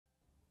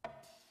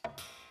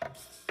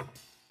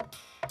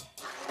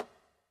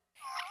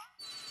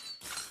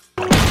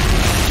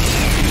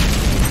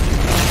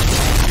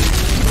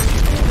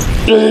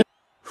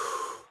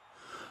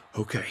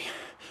Okay.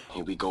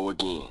 Here we go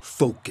again.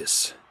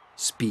 Focus.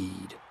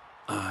 Speed.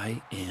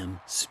 I am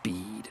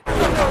speed.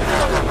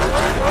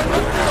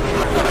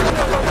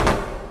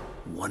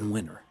 One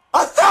winner.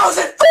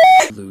 1,000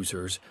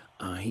 losers.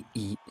 I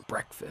eat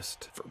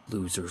breakfast for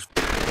losers.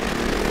 Did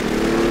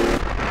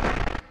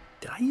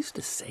I used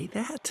to say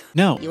that?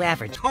 No. You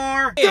average.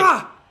 You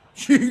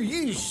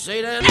used to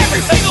say that Every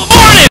single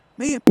morning!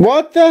 Man,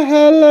 What the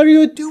hell are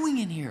you doing? doing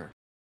in here?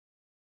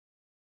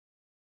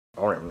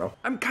 I don't even know.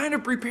 I'm kind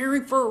of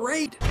preparing for a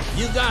raid.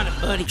 You got it,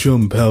 buddy.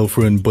 Chum pal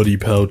friend buddy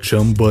pal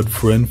chum bud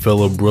friend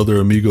fellow brother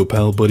amigo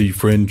pal buddy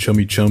friend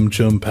chummy chum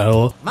chum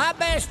pal. My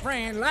best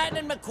friend,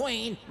 Lightning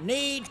McQueen,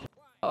 needs...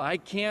 I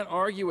can't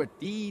argue with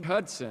D.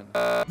 Hudson.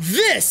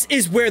 This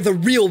is where the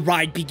real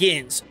ride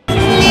begins.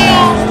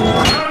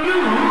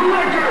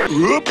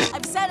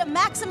 I've set a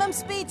maximum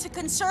speed to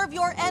conserve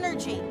your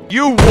energy.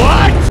 You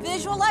what?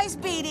 Visualize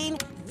beating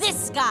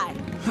this guy.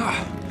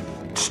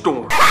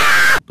 Storm.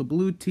 The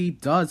blue tee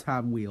does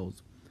have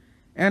wheels.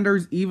 And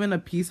there's even a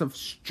piece of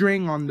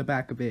string on the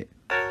back of it.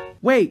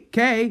 Wait,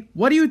 Kay,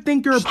 what do you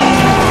think you're... You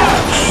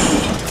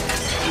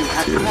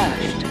have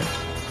crashed.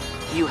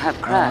 You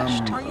have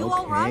crashed. Are you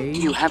all right?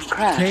 You have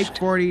crashed. Take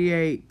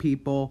 48,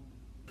 people.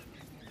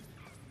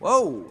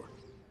 Whoa.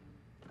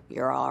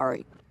 You're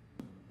alright.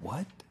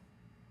 What?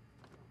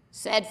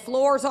 Said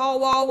floors all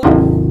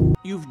wall.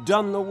 You've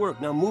done the work.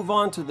 Now move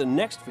on to the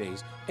next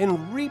phase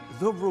and reap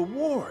the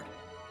reward.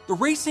 The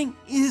racing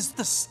is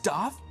the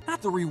stuff,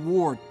 not the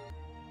reward.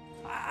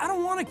 I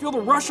don't want to feel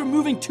the rush of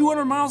moving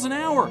 200 miles an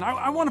hour.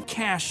 I want to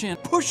cash in,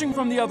 pushing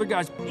from the other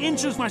guys,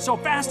 inches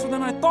myself faster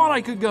than I thought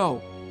I could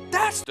go.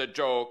 That's the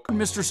joke,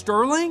 Mr.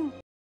 Sterling.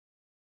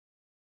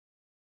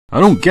 I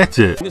don't get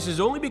it. This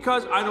is only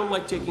because I don't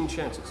like taking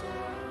chances.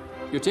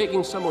 You're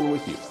taking someone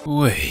with you.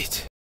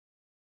 Wait.